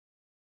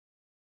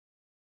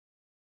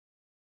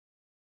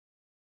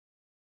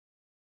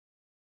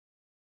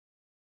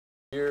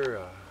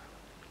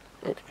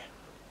Okay.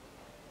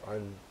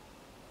 on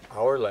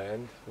our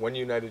land, One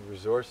United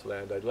Resource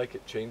land. I'd like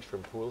it changed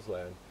from Poole's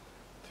land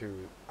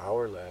to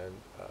our land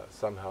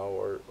somehow,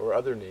 or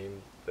other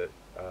name that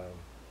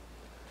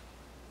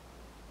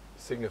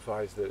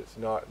signifies that it's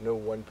not no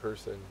one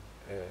person.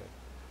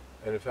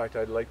 And in fact,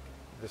 I'd like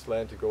this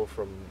land to go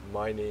from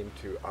my name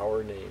to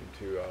our name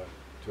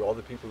to all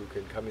the people who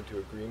can come into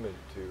agreement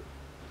to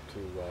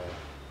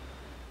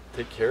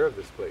take care of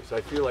this place.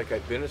 I feel like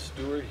I've been a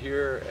steward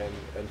here,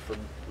 and for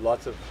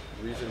lots of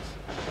reasons,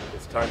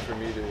 it's time for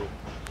me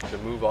to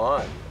move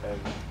on and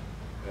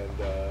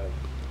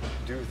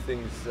do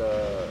things.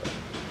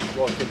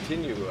 Well,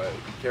 continue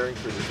caring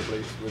for this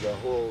place with a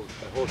whole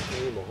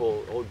team, a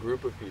whole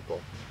group of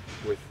people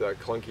with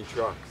clunky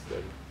trucks,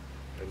 and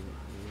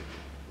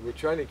we're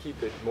trying to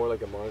keep it more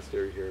like a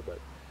monastery here. But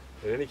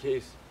in any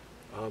case,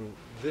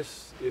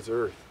 this is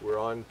Earth. We're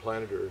on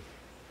planet Earth.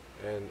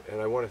 And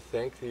I want to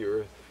thank the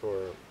Earth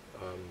for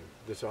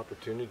this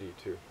opportunity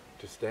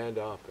to stand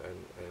up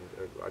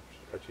and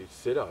actually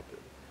sit up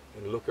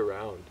and look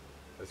around.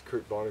 As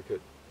Kurt Vonnegut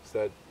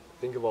said,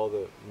 think of all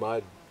the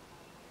mud,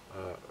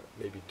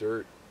 maybe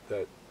dirt,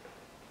 that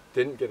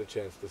didn't get a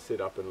chance to sit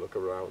up and look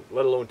around,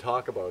 let alone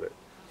talk about it.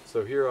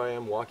 So here I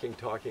am walking,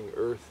 talking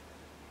Earth,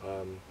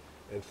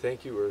 and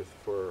thank you, Earth,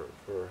 for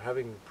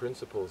having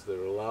principles that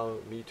allow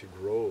me to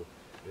grow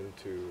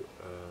into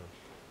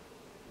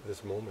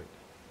this moment.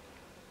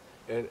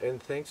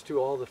 And thanks to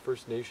all the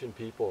First Nation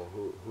people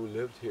who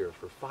lived here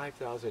for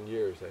 5,000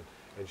 years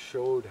and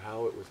showed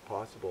how it was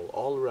possible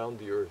all around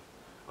the earth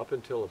up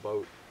until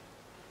about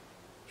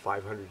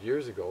 500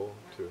 years ago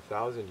to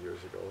 1,000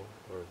 years ago,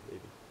 or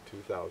maybe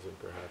 2,000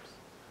 perhaps,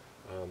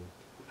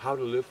 how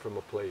to live from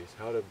a place,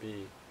 how to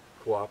be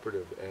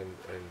cooperative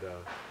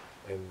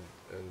and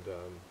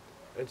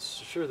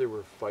sure there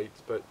were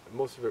fights, but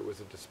most of it was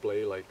a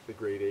display like the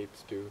great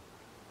apes do.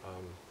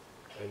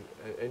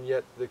 And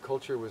yet the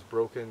culture was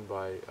broken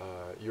by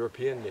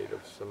European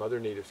natives. Some other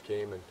natives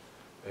came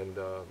and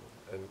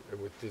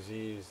with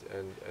disease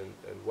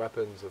and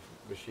weapons of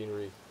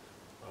machinery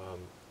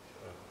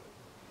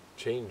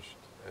changed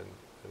and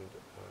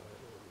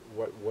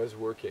what was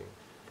working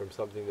from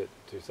something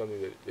to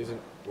something that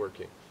isn't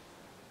working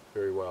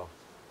very well.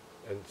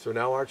 And so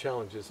now our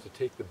challenge is to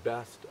take the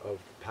best of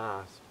the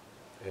past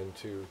and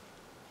to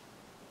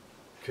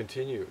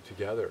continue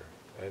together.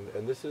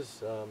 And this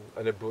is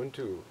an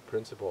Ubuntu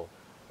principle,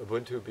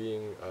 Ubuntu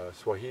being a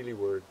Swahili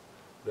word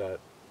that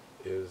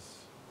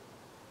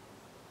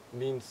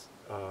means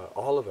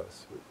all of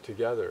us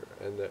together,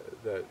 and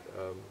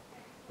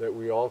that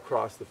we all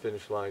cross the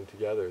finish line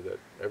together, that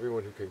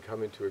everyone who can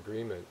come into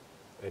agreement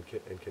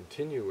and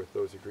continue with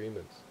those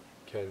agreements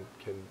can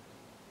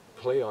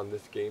play on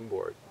this game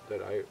board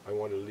that I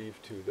want to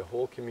leave to the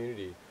whole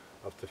community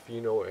of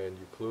Tofino and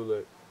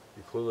Ucluelet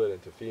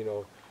and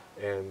Tofino,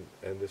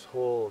 and this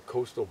whole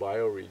coastal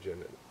bioregion,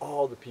 and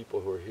all the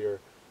people who are here,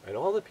 and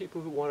all the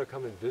people who want to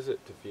come and visit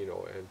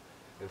Tofino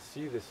and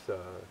see this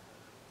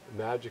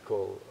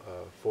magical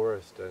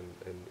forest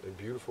and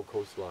beautiful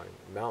coastline,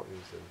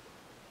 mountains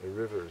and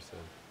rivers,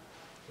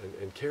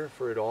 and care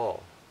for it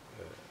all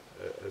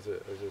as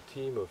a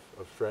team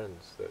of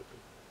friends that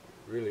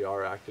really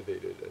are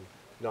activated and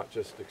not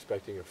just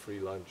expecting a free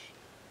lunch.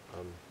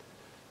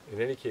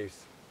 In any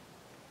case,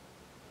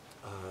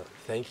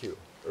 thank you,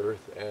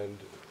 Earth and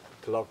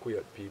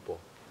Tlaquiat people,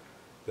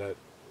 that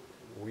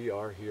we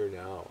are here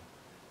now.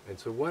 And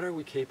so what are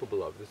we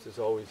capable of? This is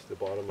always the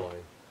bottom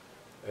line.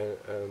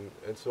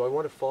 And so I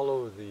want to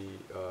follow the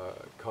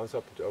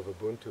concept of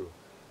Ubuntu,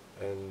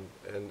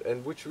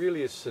 and which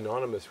really is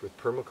synonymous with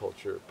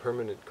permaculture,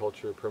 permanent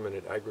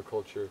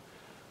agriculture,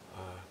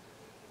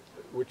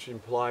 which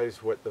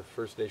implies what the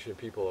First Nation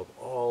people of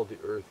all the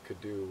earth could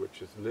do,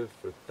 which is live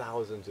for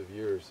thousands of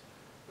years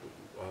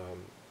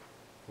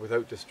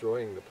without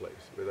destroying the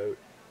place, without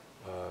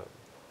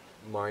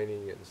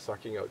mining and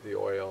sucking out the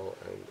oil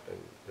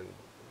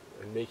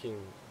and making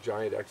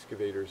giant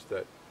excavators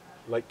that,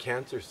 like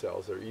cancer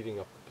cells, are eating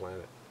up the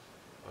planet,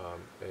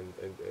 and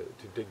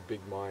to dig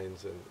big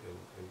mines and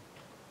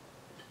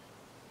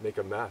make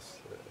a mess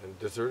and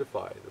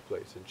desertify the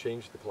place and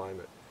change the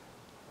climate,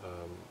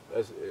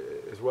 as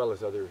well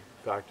as other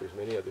factors,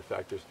 many other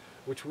factors,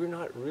 which we're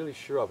not really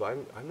sure of.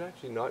 I'm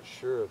actually not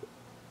sure of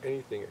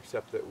anything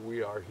except that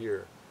we are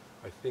here.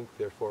 I think,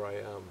 therefore I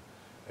am,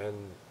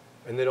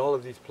 and that all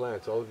of these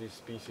plants, all of these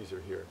species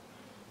are here.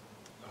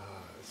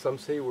 Some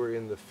say we're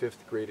in the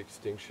 5th great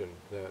extinction,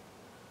 that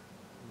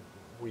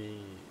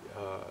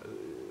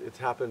it's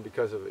happened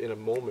because of, in a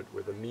moment,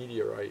 with a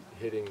meteorite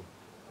hitting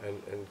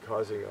and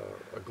causing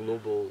a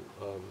global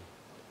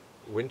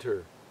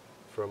winter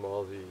from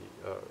all the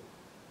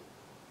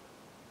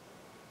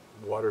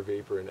water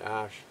vapor and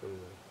ash from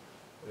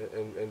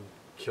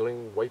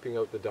and wiping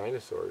out the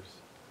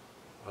dinosaurs,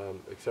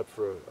 except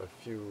for a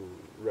few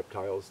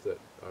reptiles that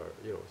are,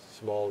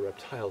 small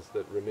reptiles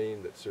that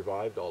remain, that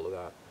survived all of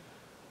that,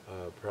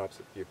 perhaps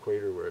at the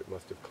equator where it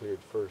must have cleared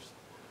first.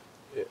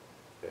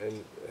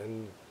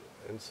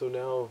 And so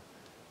now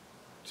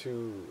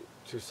to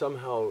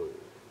somehow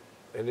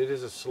and it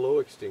is a slow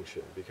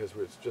extinction because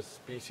it's just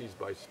species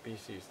by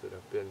species that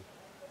have been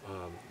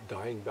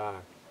dying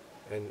back.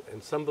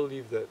 And some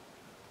believe that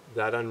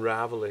that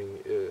unraveling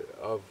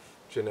of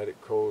genetic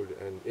code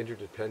and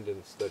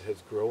interdependence that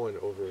has grown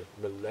over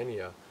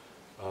millennia,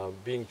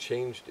 being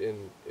changed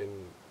in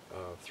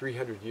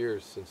 300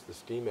 years since the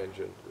steam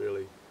engine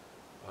really,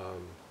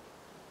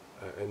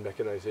 and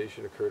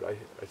mechanization occurred.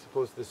 I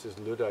suppose this is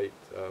Luddite,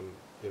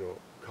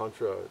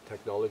 contra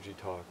technology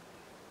talk.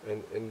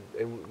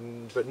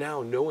 But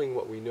now, knowing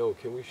what we know,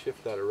 can we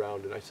shift that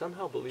around? And I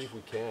somehow believe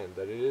we can,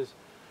 that it is,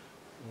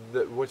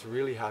 that what's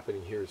really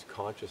happening here is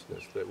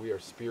consciousness, that we are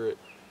spirit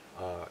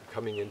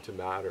coming into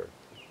matter,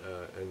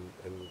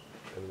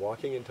 and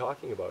walking and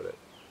talking about it,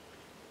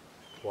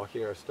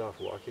 walking our stuff,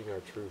 walking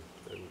our truth,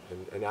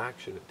 and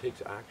action. It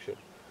takes action,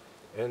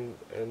 and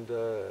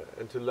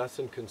to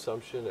lessen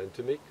consumption and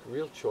to make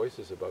real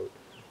choices about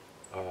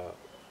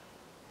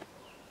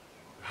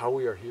how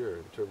we are here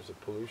in terms of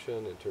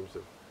pollution, in terms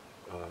of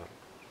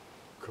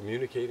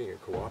communicating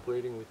and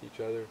cooperating with each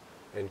other,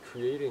 and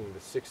creating the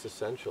 6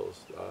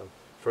 essentials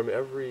from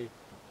every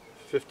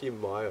 50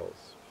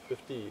 miles,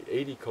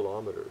 80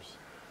 kilometers.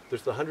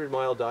 There's the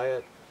 100-mile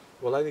diet.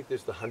 Well, I think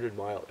there's the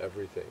 100-mile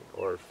everything,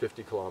 or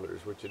 50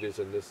 kilometers, which it is,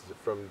 and this is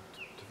from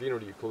Tofino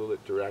to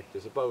Ucluelet direct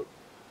is about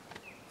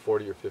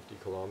 40 or 50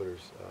 kilometers,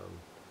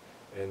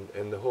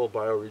 and the whole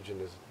bioregion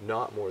is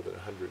not more than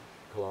 100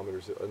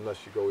 kilometers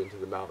unless you go into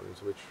the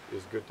mountains, which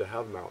is good to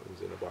have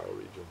mountains in a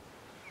bioregion.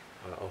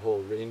 A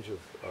whole range of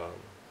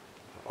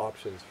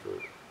options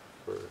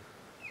for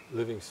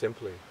living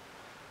simply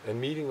and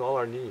meeting all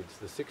our needs.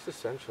 The 6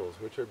 essentials,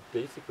 which are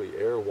basically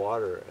air,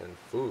 water, and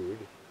food,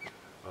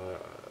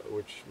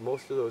 which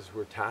most of those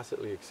were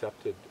tacitly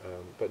accepted,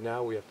 but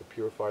now we have to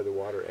purify the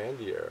water and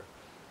the air,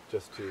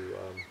 just to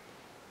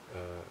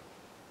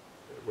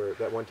where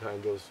at one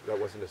time that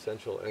wasn't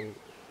essential. And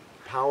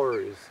power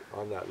is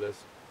on that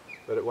list,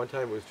 but at one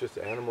time it was just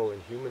animal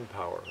and human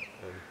power,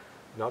 and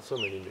not so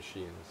many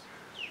machines.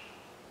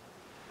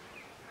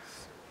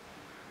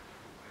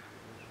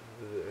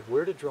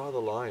 Where to draw the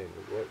line?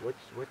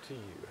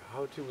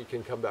 How we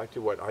can come back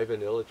to what Ivan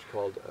Illich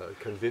called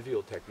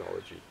convivial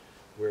technology,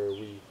 where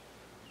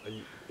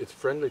it's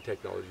friendly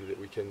technology that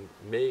we can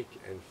make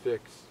and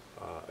fix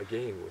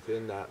again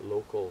within that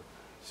local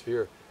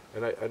sphere.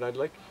 And I'd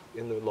like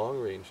in the long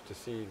range to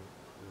see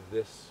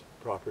this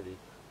property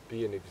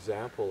be an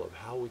example of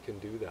how we can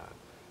do that,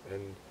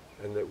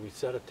 and that we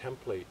set a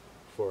template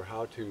for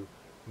how to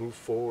move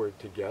forward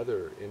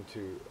together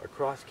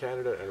across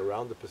Canada and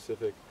around the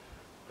Pacific,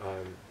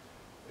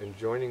 and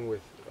joining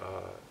with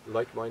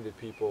like-minded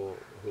people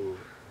who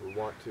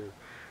want to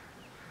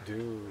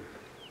do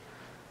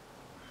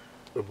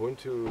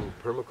Ubuntu,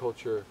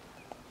 permaculture,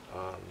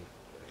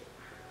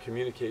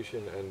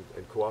 communication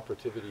and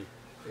cooperativity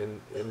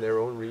in their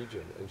own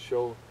region, and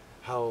show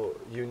how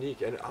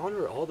unique, and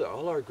honor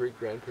all our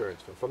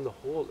great-grandparents from the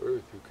whole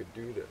earth who could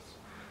do this.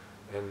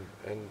 And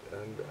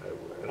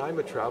I'm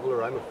a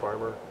traveler, I'm a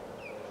farmer,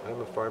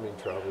 I'm a farming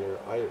traveler.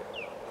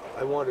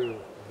 I want to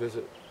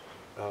visit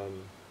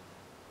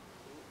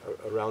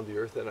around the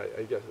earth, and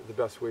I guess the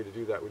best way to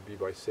do that would be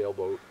by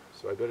sailboat,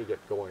 so I better get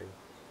going.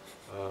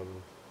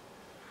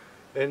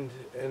 And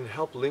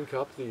help link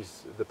up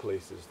the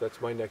places. That's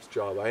my next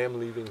job. I am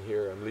leaving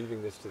here. I'm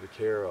leaving this to the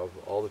care of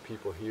all the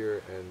people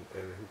here and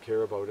who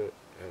care about it,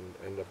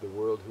 and of the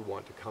world who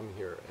want to come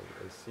here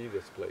and see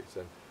this place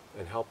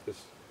and help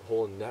this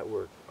whole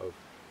network of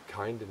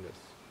kindness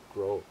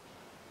grow.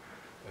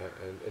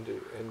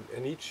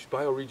 And each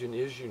bioregion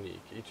is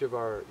unique. Each of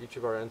our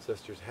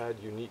ancestors had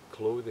unique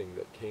clothing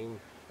that came,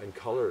 and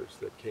colors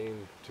that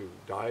came to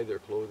dye their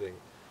clothing,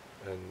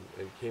 and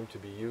came to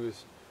be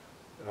used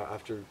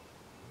after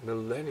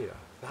millennia,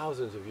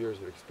 thousands of years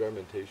of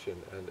experimentation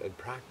and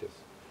practice.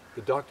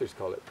 The doctors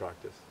call it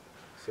practice.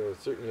 So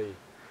certainly,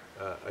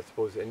 I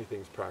suppose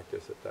anything's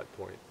practice at that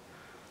point.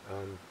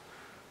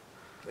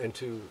 And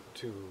to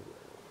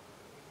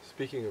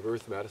speaking of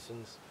earth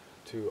medicines,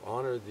 to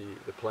honor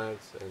the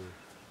plants and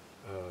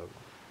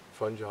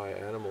fungi,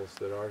 animals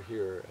that are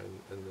here,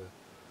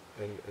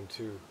 and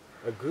to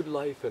a good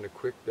life and a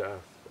quick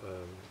death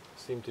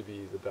seem to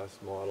be the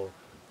best model.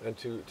 And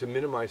to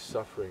minimize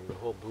suffering. The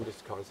whole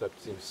Buddhist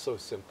concept seems so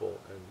simple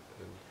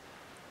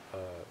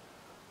and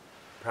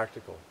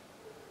practical.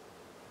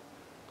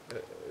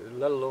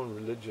 Let alone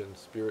religion,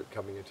 spirit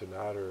coming into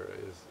matter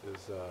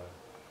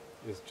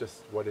is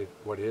just what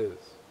is.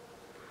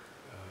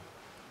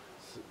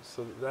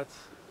 So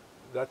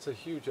that's a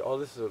huge. All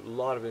this is a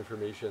lot of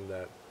information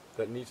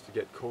that needs to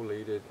get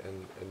collated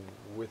and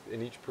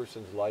within each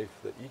person's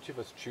life, that each of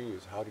us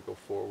choose how to go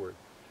forward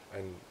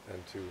and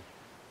to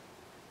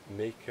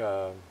make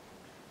a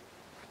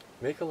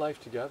life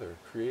together.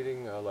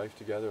 Creating a life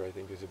together, I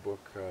think, is a book,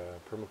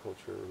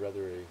 permaculture, or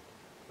rather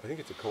I think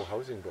it's a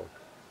co-housing book,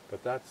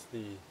 but that's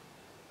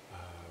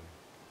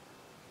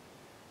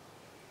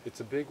it's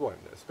a big one,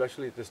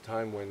 especially at this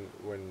time when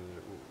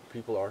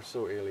people are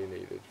so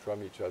alienated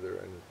from each other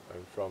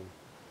and from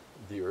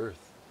the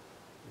earth,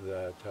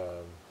 that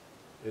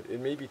it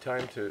may be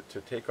time to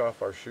take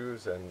off our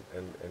shoes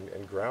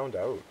and ground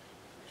out,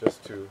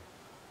 just to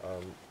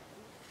um,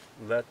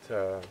 let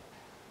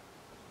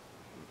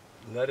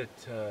let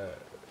it.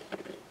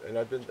 And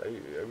I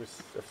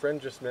was a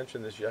friend just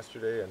mentioned this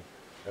yesterday,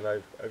 and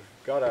I've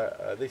got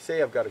a. They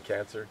say I've got a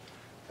cancer.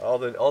 All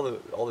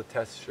the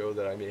tests show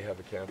that I may have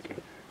a cancer,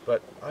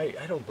 but I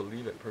don't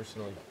believe it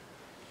personally.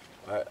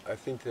 I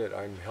think that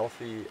I'm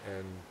healthy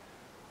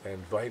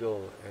and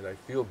vital, and I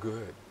feel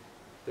good.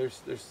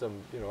 There's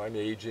some, I'm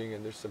aging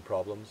and there's some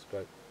problems,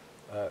 but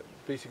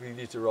basically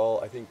these are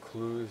all, I think,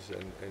 clues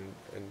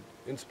and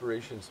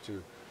inspirations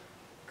to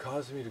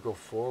cause me to go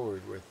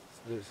forward with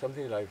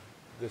something that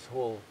this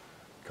whole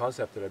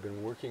concept that I've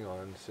been working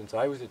on since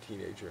I was a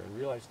teenager, and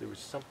realized there was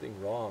something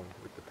wrong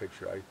with the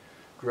picture. I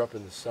grew up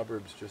in the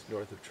suburbs just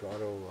north of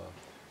Toronto,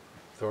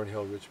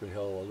 Thornhill, Richmond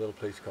Hill, a little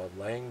place called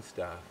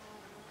Langstaff,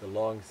 the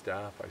long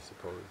staff, I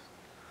suppose,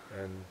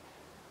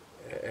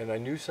 and I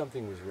knew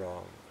something was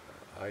wrong.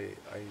 I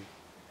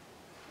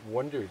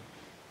wondered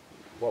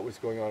what was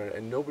going on,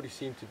 and nobody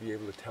seemed to be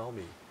able to tell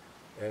me,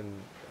 and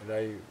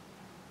I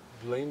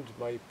blamed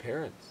my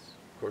parents.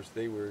 Of course,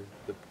 they were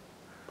the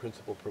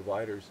principal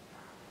providers.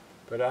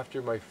 But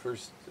after my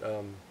first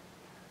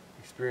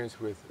experience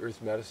with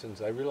earth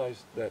medicines, I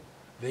realized that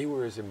they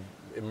were as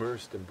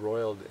immersed,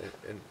 embroiled,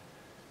 and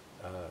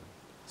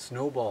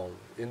snowballed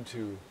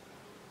into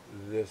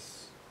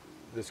this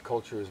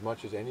culture as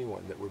much as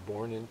anyone, that we're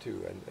born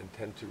into and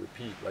tend to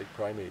repeat like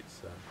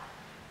primates,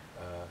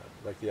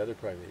 like the other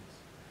primates,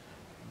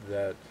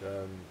 that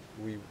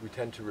we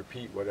tend to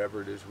repeat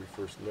whatever it is we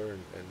first learn,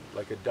 and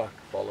like a duck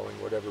following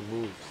whatever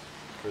moves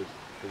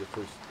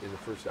in the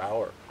first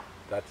hour.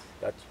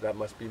 That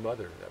must be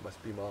mother, that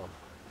must be mom,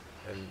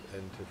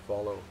 and to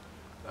follow.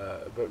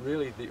 But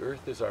really, the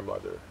earth is our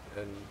mother,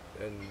 and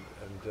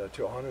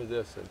to honor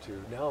this, and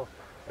to now,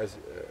 as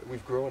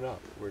we've grown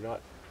up, we're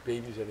not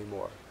babies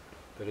anymore,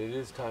 that it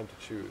is time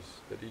to choose,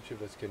 that each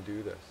of us can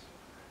do this,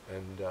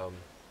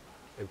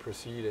 and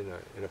proceed in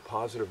a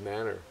positive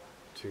manner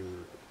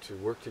to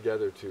work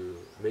together to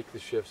make the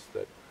shifts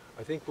that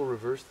I think will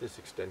reverse this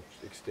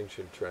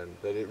extinction trend,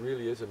 that it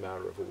really is a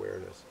matter of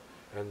awareness.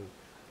 And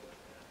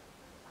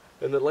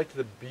that, like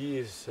the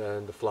bees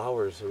and the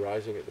flowers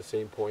arising at the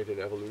same point in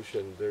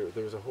evolution,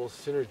 there's a whole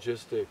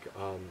synergistic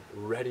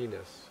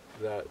readiness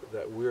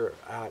that we're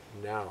at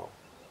now,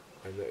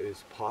 and that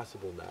is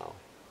possible now,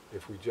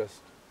 if we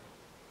just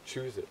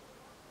choose it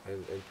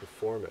and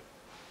perform it.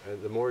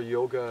 And the more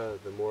yoga,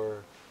 the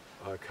more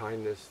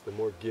kindness, the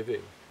more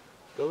giving,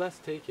 the less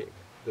taking,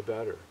 the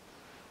better.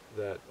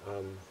 That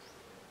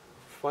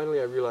finally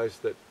I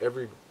realized that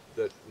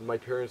that my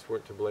parents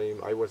weren't to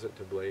blame, I wasn't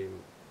to blame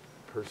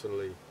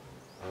personally.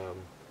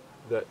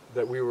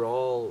 That we were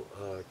all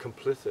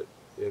complicit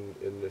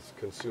in this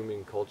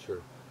consuming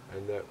culture,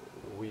 and that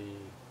we,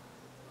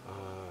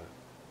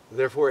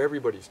 therefore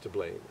everybody's to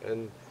blame.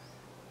 And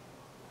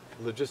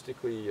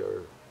logistically,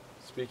 or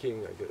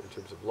speaking, in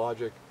terms of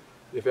logic,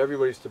 if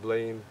everybody's to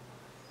blame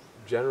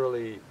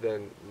generally,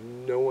 then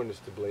no one is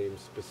to blame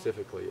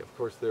specifically. Of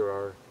course, there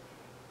are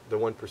the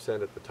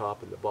 1% at the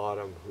top and the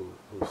bottom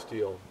who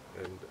steal,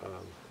 and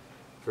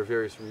for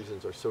various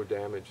reasons are so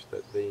damaged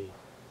that they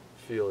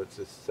feel it's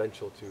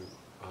essential to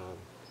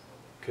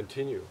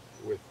continue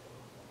with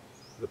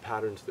the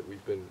patterns that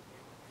we've been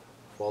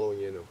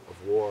following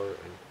of war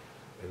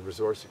and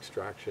resource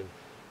extraction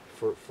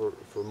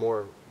for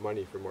more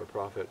money, for more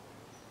profit.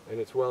 And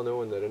it's well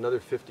known that another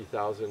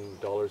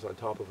 $50,000 on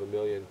top of $1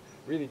 million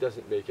really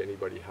doesn't make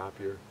anybody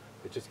happier.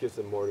 It just gives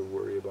them more to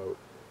worry about,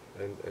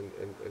 and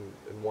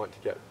want to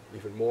get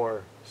even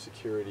more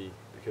security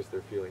because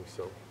they're feeling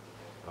so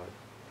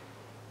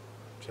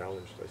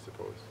challenged, I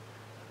suppose.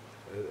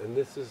 And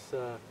this is,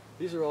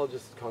 these are all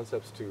just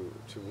concepts to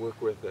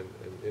work with, and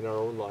in our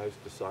own lives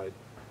decide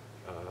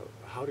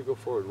how to go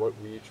forward, what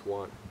we each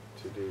want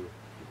to do,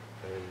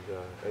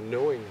 and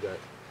knowing that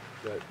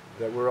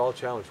we're all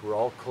challenged, we're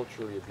all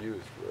culturally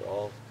abused, we're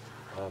all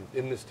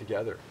in this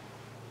together,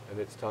 and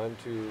it's time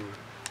to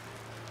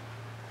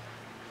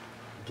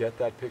get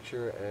that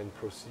picture and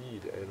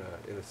proceed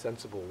in a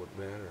sensible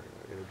manner,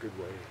 in a good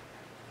way.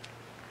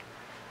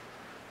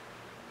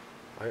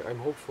 I'm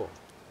hopeful,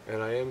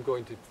 and I am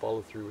going to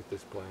follow through with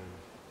this plan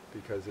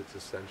because it's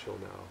essential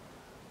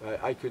now.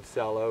 I could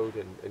sell out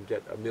and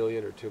get $1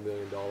 million or $2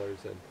 million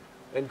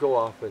and go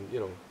off and,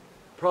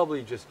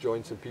 probably just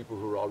join some people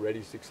who are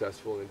already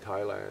successful in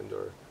Thailand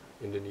or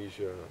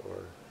Indonesia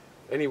or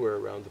anywhere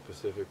around the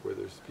Pacific, where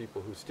there's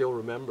people who still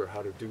remember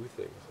how to do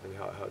things and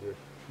how to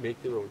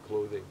make their own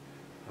clothing.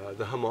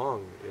 The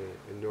Hmong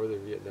in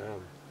northern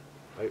Vietnam,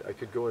 I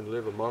could go and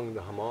live among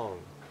the Hmong,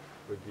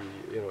 would be,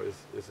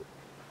 is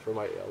for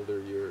my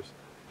elder years.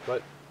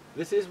 But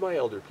this is my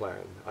elder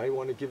plan. I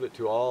want to give it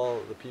to all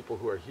the people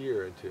who are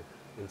here, and to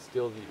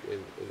instill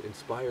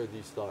inspire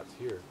these thoughts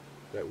here,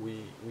 that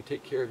we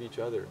take care of each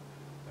other,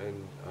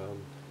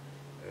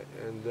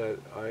 and that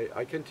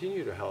I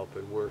continue to help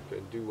and work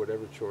and do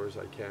whatever chores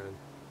I can,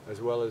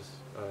 as well as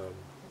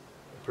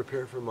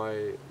prepare for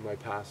my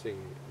passing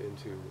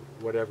into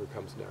whatever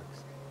comes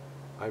next.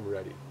 I'm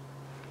ready.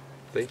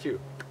 Thank you.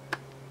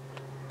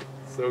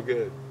 So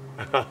good.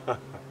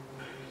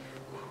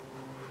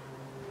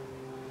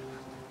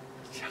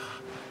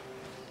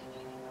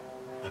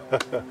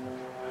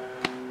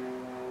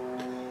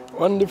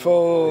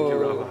 Wonderful. Thank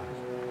you, Rafa.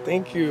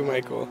 Thank you,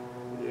 Michael.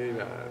 Yeah,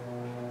 man.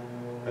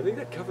 I think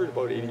that covered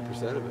about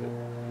 80% of it.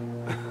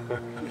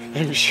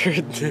 I'm sure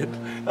it did.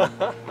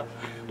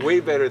 Way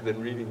better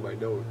than reading my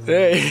notes.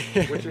 Hey.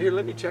 Which, here,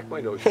 let me check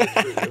my notes.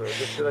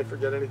 Did I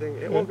forget anything?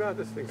 Oh God,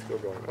 this thing's still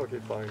going. Okay,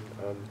 fine.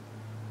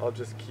 I'll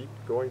just keep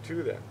going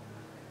too then.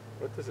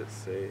 What does it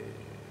say?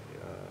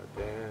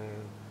 Dan.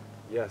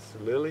 Yes,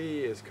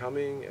 Lily is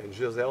coming, and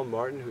Giselle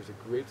Martin, who's a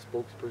great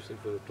spokesperson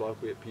for the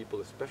Clayoquot people,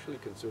 especially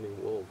concerning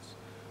wolves.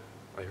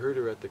 I heard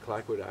her at the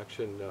Clayoquot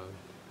Action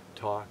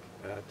talk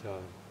at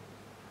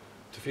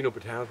Tofino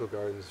Botanical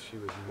Gardens. She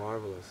was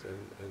marvelous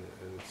and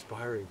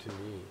inspiring to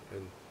me,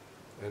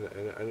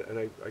 and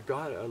I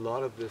got a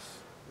lot of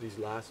these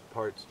last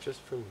parts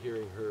just from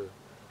hearing her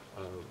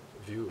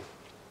view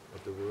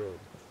of the world.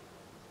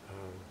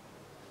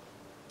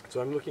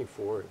 So I'm looking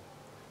forward.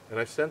 And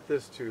I've sent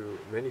this to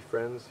many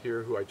friends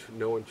here who I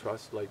know and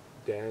trust, like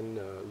Dan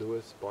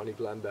Lewis, Bonnie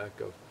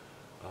Glenbeck of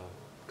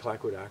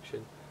Clayoquot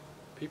Action,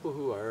 people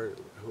who are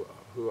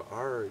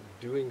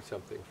doing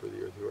something for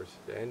the earth, who are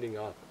standing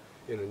up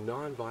in a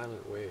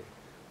non-violent way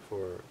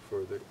for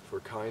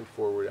kind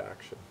forward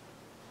action.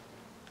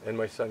 And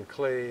my son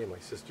Clay and my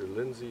sister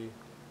Lindsay,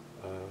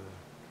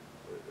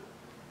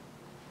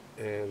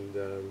 and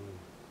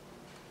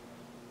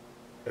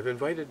I've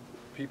invited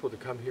people to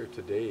come here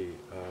today.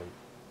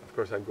 Of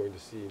course, I'm going to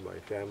see my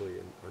family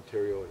in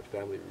Ontario at a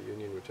family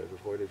reunion, which I've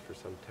avoided for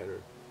some 10 or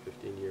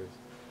 15 years.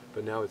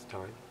 But now it's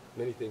time.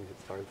 Many things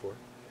it's time for.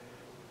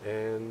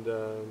 And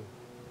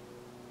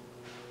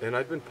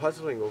I've been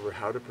puzzling over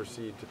how to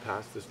proceed to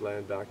pass this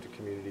land back to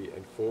community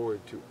and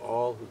forward to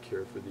all who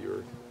care for the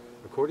earth,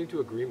 according to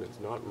agreements,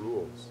 not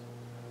rules.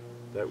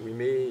 That we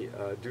may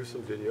do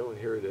some video, and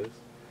here it is.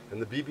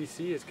 And the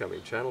BBC is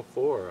coming, Channel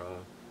 4.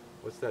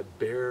 What's that?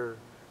 Bear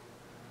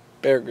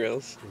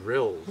Grylls.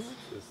 Grylls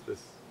is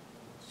this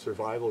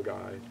survival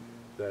guy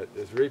that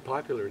is very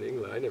popular in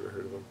England. I never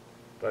heard of him.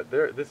 But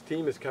this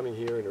team is coming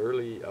here in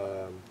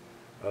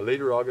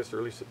later August,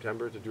 early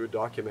September to do a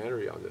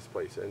documentary on this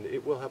place. And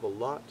it will have a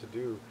lot to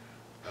do,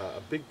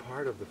 a big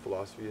part of the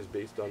philosophy is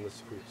based on the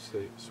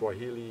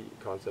Swahili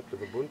concept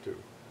of Ubuntu.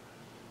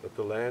 That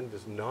the land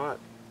is not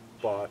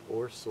bought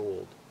or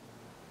sold,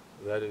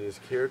 that it is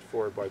cared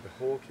for by the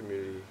whole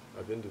community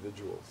of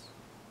individuals,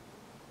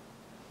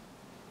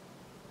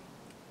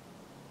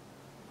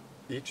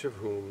 each of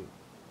whom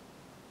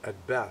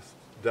at best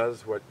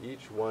does what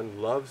each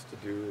one loves to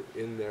do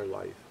in their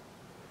life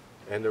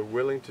and are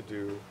willing to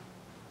do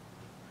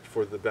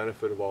for the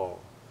benefit of all.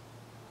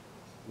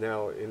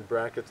 Now, in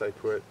brackets I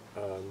put,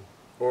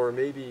 or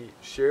maybe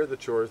share the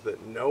chores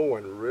that no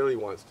one really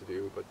wants to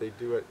do, but they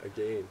do it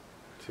again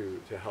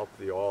to help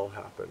the all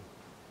happen.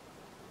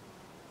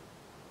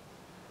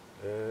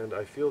 And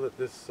I feel that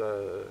this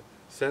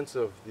sense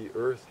of the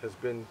earth has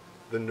been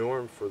the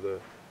norm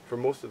for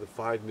most of the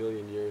 5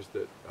 million years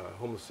that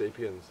Homo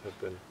sapiens have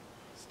been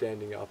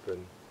standing up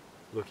and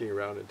looking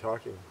around and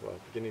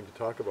beginning to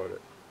talk about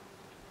it.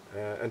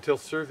 Until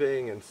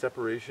surveying and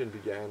separation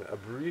began a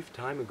brief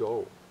time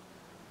ago.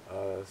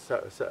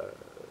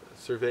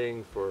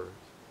 Surveying for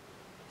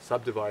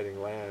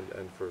subdividing land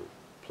and for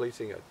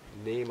placing a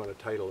name on a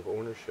title of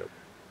ownership.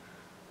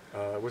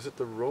 Was it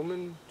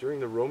during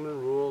the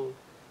Roman rule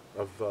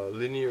of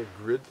linear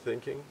grid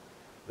thinking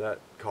that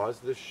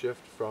caused this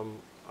shift from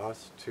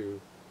us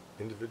to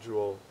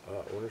individual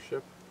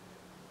ownership,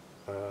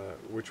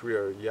 which we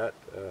are yet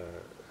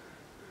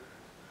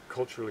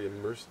culturally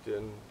immersed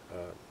in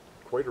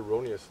quite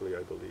erroneously,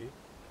 I believe.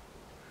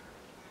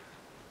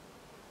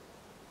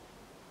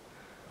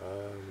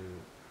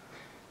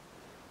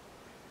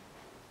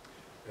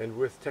 And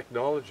with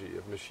technology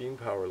of machine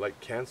power like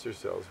cancer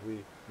cells,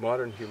 we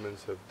modern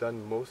humans have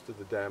done most of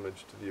the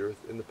damage to the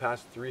earth in the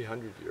past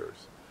 300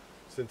 years.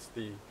 Since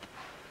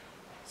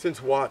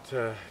Watt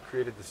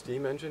created the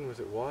steam engine, was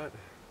it Watt?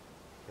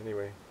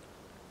 Anyway,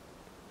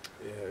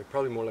 yeah,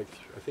 probably more like,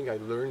 I think I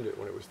learned it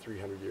when it was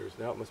 300 years.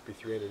 Now it must be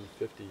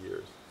 350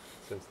 years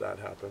since that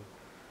happened.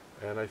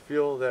 And I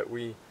feel that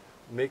we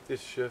make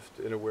this shift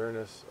in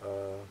awareness,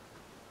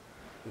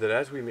 that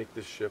as we make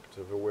this shift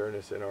of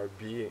awareness in our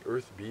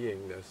earth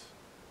beingness,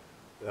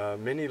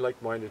 many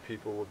like-minded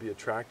people will be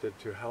attracted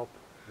to help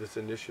this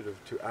initiative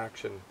to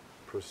action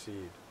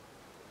proceed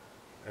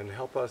and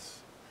help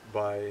us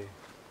by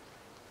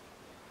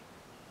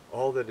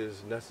all that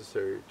is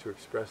necessary to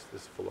express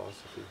this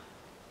philosophy.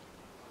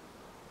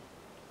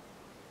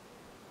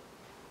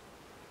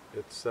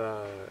 It's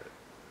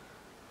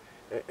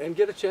and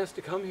get a chance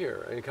to come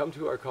here and come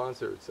to our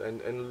concerts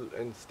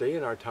and stay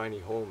in our tiny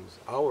homes,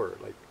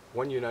 like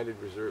one united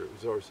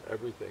resource,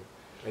 everything,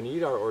 and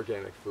eat our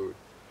organic food,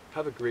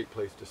 have a great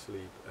place to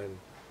sleep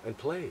and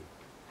play.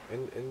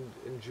 and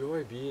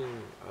enjoy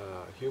being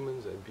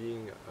humans and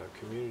being a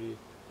community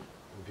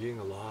and being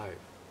alive.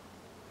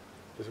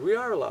 Because we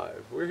are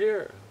alive. We're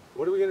here.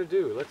 What are we going to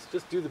do? Let's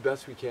just do the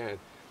best we can.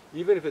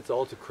 Even if it's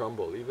all to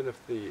crumble, even if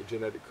the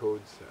genetic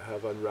codes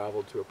have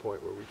unraveled to a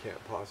point where we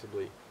can't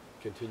possibly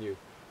continue,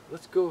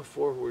 let's go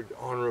forward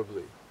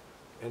honorably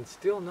and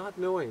still not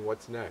knowing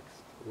what's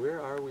next.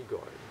 Where are we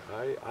going?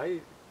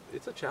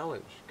 It's a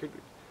challenge.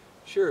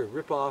 Sure,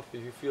 rip off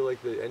if you feel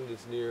like the end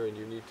is near and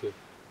you need to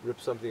rip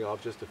something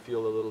off just to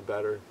feel a little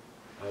better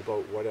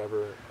about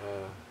whatever.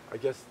 I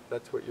guess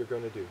that's what you're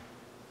going to do.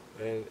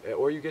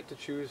 Or you get to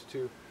choose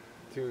to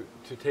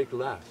take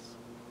less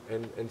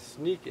and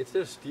sneak,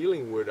 instead of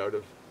stealing wood out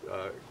of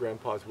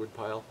Grandpa's wood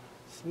pile,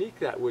 sneak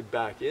that wood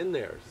back in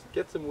there.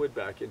 Get some wood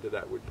back into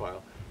that wood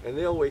pile. And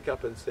they'll wake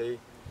up and say,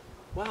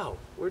 wow,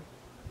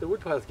 the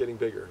wood pile's getting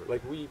bigger.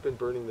 Like, we've been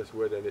burning this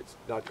wood and it's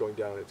not going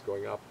down, it's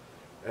going up.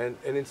 And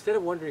instead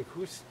of wondering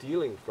who's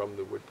stealing from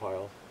the wood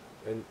pile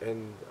and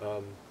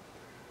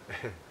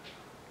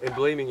and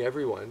blaming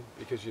everyone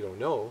because you don't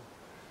know,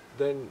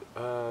 then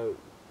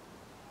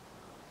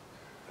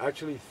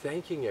actually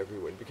thanking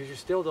everyone because you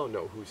still don't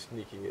know who's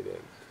sneaking it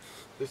in.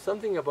 There's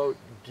something about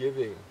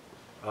giving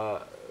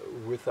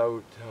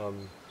without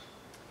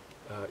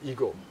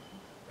ego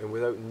and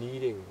without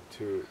needing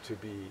to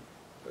be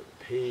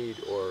paid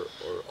or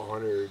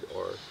honored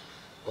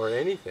or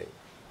anything,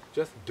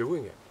 just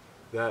doing it.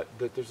 That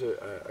there's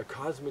a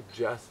cosmic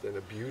jest and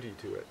a beauty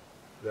to it.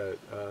 That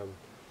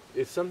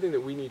it's something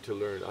that we need to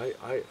learn.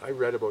 I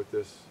read about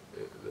this,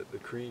 the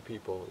Cree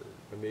people,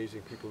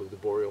 amazing people of the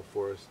boreal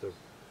forest of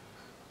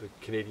the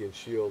Canadian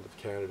Shield of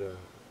Canada,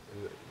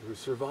 who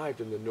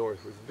survived in the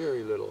north with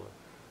very little,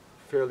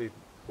 fairly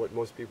what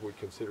most people would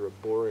consider a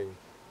boring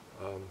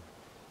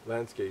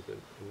landscape,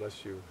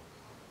 unless you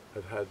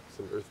have had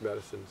some earth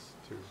medicines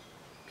to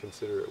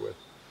consider it with.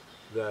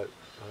 That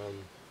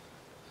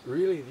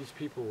really these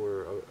people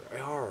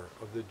are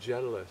of the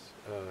gentlest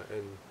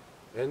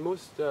and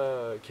most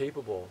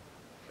capable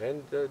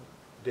and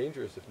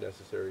dangerous, if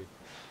necessary,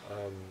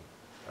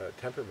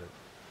 temperament.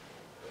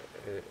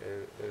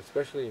 And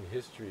especially in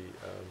history,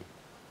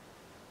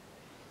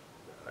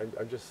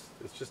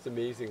 it's just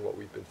amazing what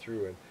we've been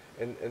through.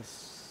 And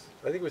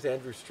I think it was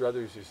Andrew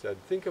Struthers who said,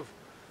 think of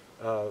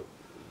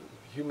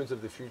humans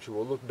of the future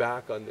will look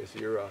back on this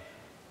era,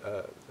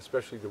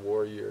 especially the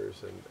war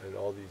years and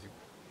all these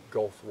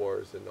Gulf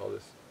wars and all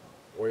this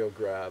oil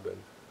grab,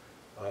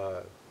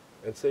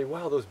 and say,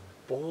 wow, those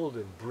bold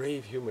and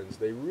brave humans,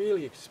 they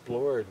really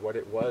explored what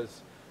it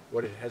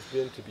has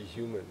been to be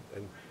human,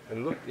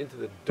 and looked into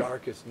the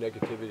darkest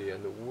negativity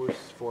and the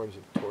worst forms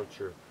of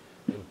torture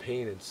and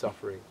pain and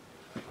suffering.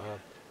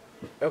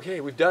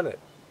 Okay, we've done it.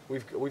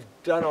 We've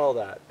done all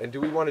that. And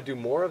do we want to do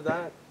more of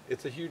that?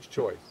 It's a huge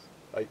choice.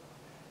 Like,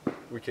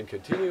 we can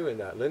continue in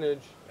that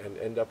lineage and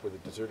end up with a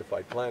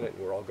desertified planet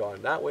and we're all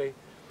gone that way.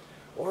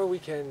 Or we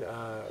can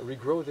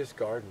regrow this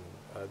garden.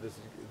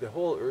 The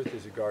whole earth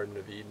is a garden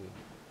of Eden,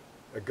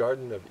 a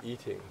garden of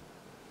eating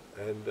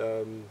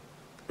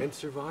and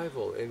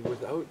survival, and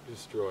without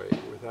destroying,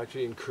 with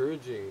actually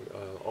encouraging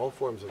all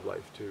forms of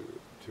life to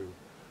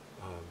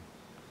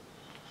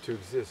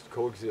exist,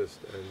 coexist,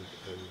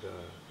 and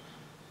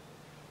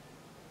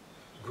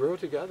grow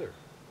together.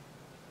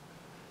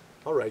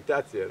 All right,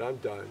 that's it. I'm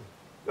done.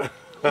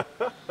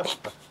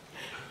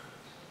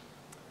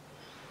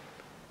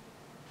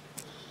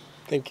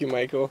 Thank you,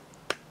 Michael.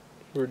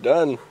 We're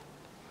done.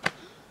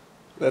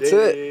 That's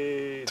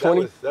Yay. it.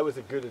 That was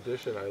a good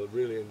addition. I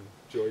really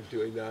enjoyed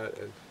doing that,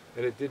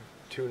 and it did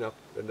tune up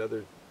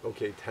another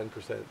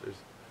 10%.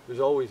 There's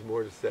always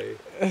more to say,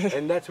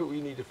 and that's what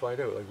we need to find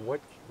out. Like,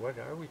 what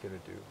are we going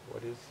to do?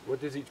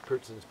 What is each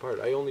person's part?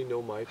 I only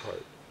know my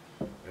part,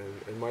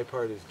 and my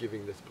part is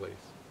giving this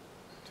place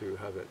to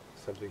have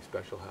something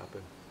special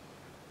happen.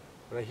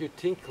 When I hear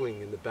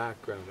tinkling in the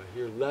background, I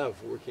hear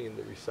Lev working in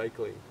the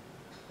recycling,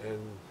 and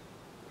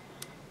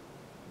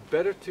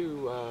better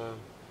to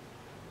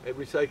at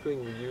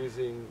recycling,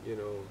 reusing,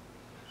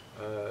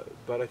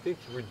 but I think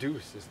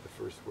reduce is the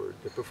first word.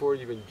 That before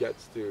it even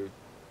gets to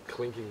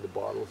clinking the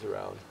bottles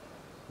around,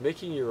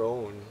 making your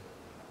own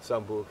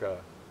sambuca,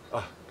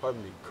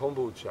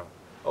 kombucha.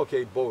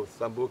 Okay, both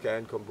sambuca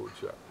and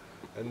kombucha,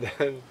 and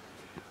then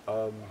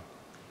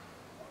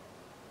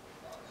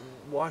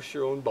wash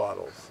your own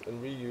bottles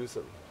and reuse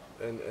them,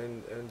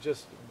 and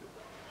just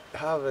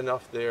have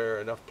enough there,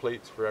 enough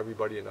plates for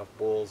everybody, enough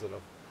bowls,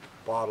 enough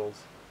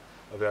bottles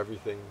of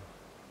everything,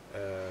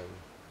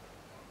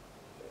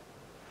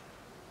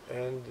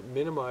 and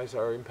minimize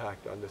our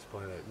impact on this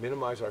planet,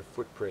 minimize our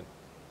footprint,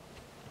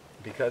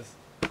 because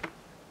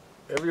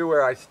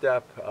everywhere I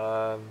step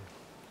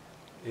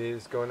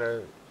is going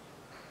to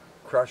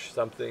crush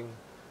something,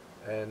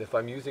 and if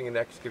I'm using an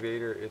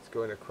excavator, it's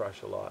going to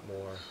crush a lot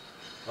more.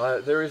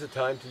 There is a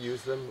time to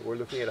use them. We're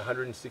looking at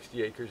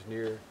 160 acres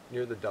near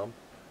the dump,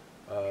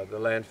 the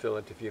landfill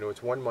in Tofino.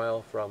 It's 1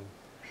 mile from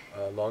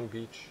Long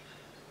Beach,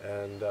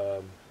 and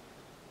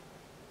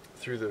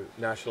through the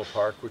national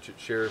park, which it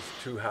shares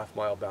 2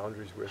 half-mile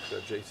boundaries with,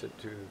 adjacent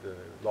to the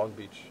Long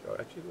Beach. Oh,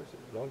 actually, was it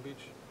Long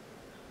Beach?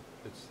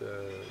 It's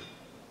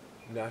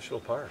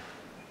National Park.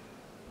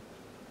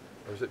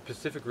 Or is it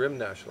Pacific Rim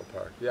National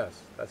Park?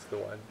 Yes, that's the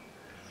one.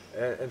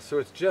 And so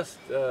it's just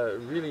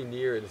really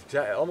near, and it's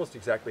almost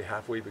exactly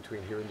halfway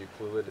between here and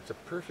Euclid. It's a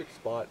perfect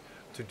spot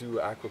to do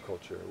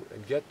aquaculture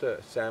and get the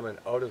salmon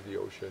out of the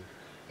ocean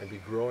and be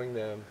growing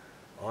them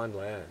on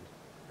land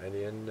and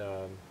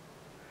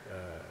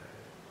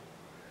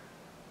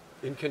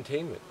in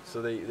containment,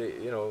 so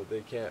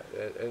they can't,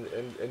 and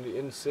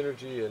in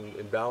synergy and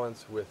in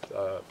balance with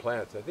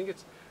plants. I think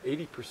it's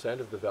 80%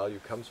 of the value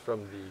comes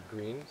from the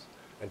greens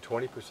and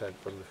 20%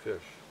 from the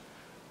fish.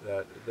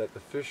 That the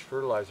fish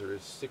fertilizer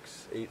is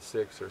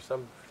 686, or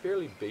some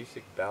fairly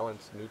basic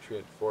balanced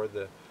nutrient for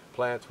the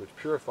plants, which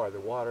purify the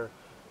water,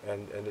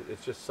 and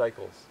it just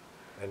cycles,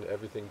 and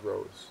everything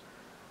grows.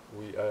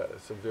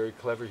 Some very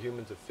clever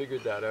humans have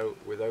figured that out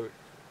without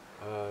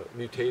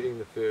mutating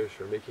the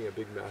fish or making a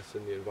big mess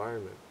in the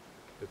environment.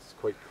 It's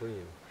quite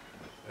clean,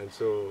 and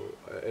so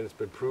and it's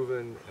been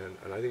proven,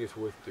 and I think it's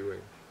worth doing.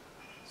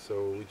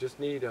 So we just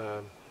need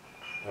a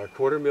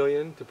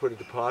 $250,000 to put a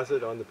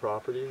deposit on the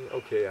property.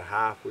 Okay, a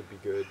half would be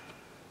good,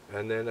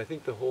 and then I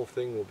think the whole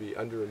thing will be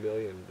under $1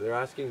 million. They're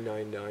asking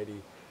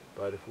 $990,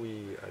 but if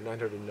we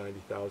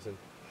 $990,000,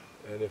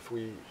 and if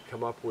we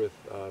come up with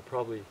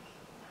probably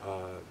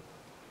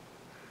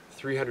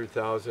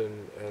 $300,000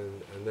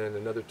 and then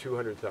another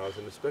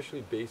 $200,000,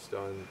 especially based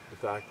on the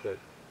fact that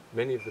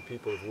many of the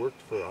people have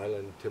worked for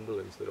Island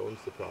Timberlands that owns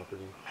the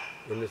property,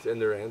 and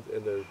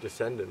their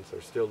descendants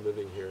are still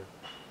living here.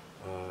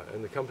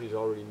 And the company's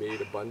already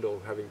made a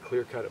bundle, having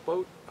clear cut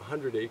about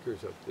 100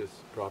 acres of this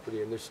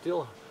property, and there's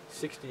still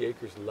 60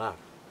 acres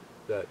left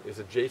that is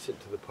adjacent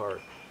to the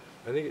park.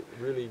 I think it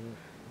really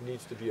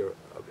needs to be a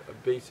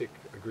basic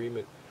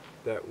agreement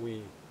that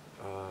we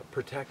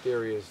protect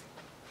areas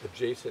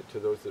adjacent to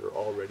those that are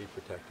already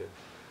protected.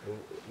 And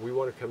we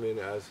want to come in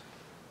as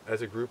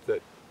a group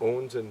that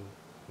owns and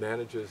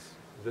manages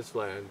this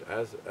land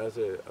as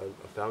a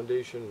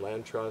foundation,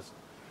 land trust,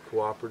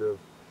 cooperative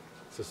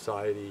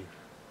society,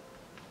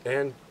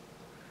 and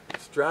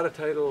strata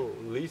title,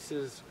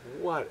 leases,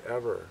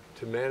 whatever,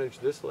 to manage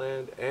this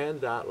land and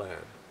that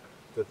land.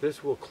 That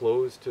this will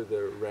close to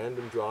the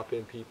random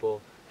drop-in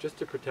people just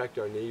to protect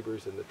our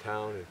neighbors in the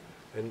town,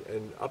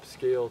 and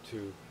upscale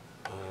to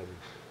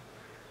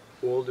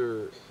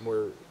older,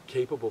 more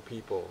capable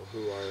people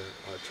who are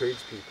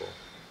tradespeople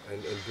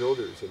and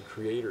builders and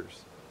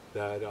creators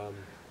that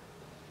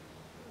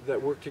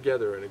work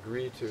together and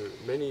agree to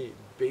many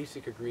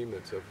basic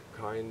agreements of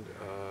kind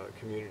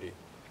community,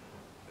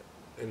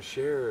 and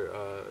share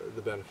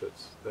the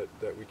benefits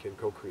that we can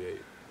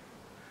co-create.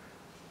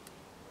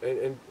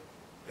 And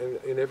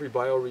in every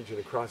bioregion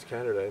across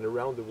Canada and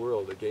around the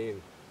world,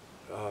 again,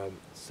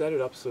 set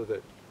it up so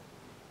that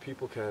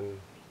people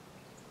can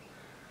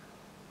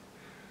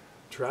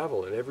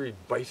travel, and every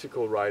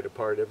bicycle ride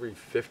apart, every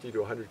 50 to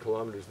 100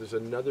 kilometers, there's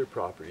another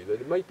property that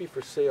it might be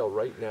for sale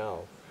right now,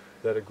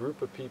 that a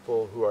group of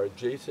people who are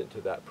adjacent to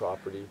that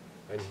property,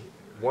 and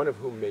one of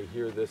whom may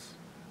hear this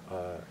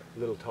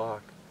little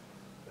talk,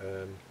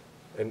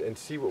 and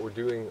see what we're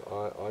doing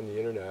on the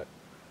internet,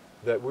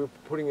 that we're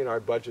putting in our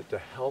budget to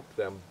help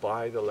them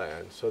buy the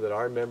land so that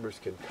our members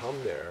can come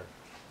there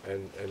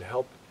and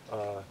help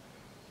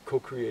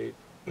co-create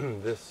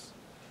this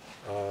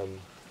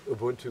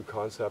Ubuntu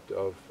concept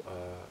of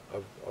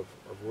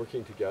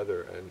working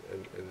together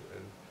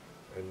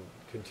and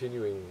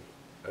continuing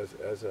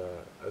as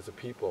a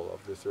people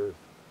of this earth.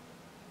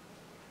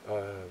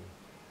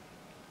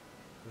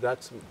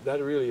 That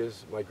really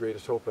is my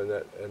greatest hope, and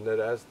that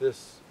as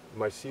this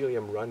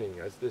mycelium running,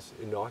 as this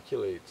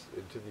inoculates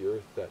into the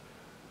earth, that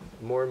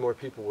more and more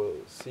people will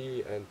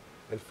see and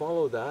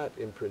follow that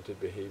imprinted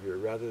behavior,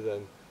 rather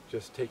than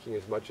just taking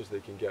as much as they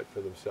can get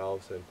for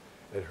themselves and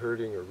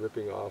hurting or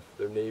ripping off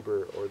their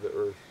neighbor or the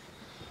earth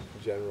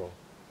in general,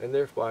 and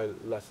thereby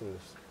lessen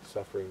the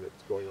suffering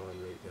that's going on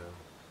right now.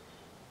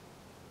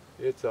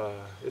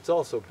 It's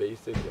also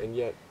basic, and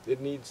yet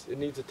it needs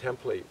a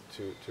template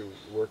to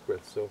work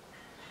with.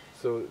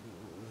 So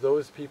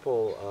those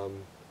people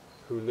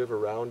who live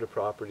around a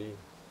property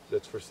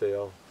that's for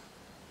sale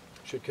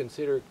should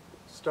consider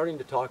starting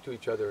to talk to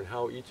each other, and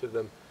how each of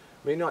them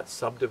may not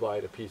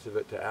subdivide a piece of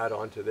it to add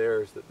on to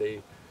theirs that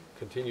they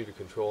continue to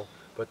control,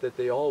 but that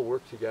they all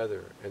work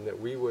together, and that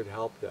we would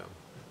help them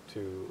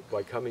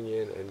by coming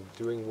in and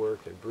doing work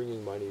and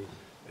bringing money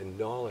and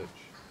knowledge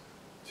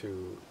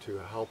to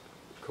help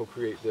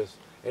co-create this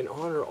and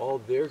honor all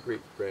their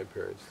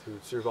great-grandparents who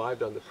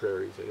survived on the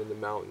prairies and in the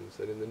mountains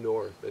and in the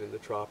north and in the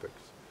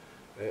tropics,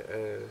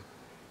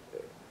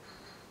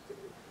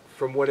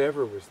 from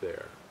whatever was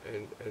there,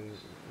 and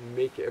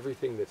make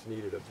everything that's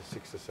needed of the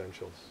 6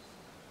 essentials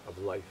of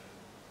life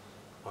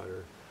on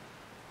Earth.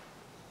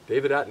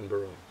 David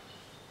Attenborough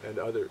and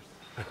others.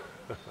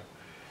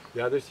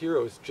 Yeah, there's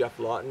heroes. Jeff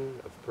Lawton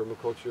of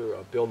permaculture,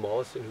 Bill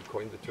Mollison, who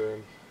coined the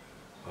term.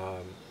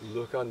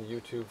 Look on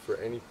YouTube for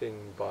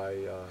anything by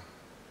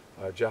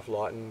Jeff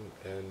Lawton,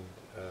 and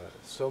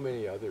so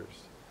many others.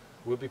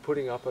 We'll be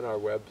putting up on our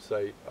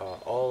website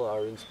all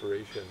our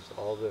inspirations,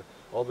 all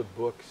the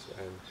books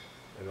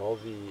and all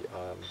the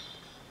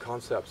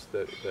concepts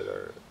that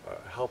are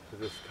help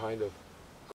this kind of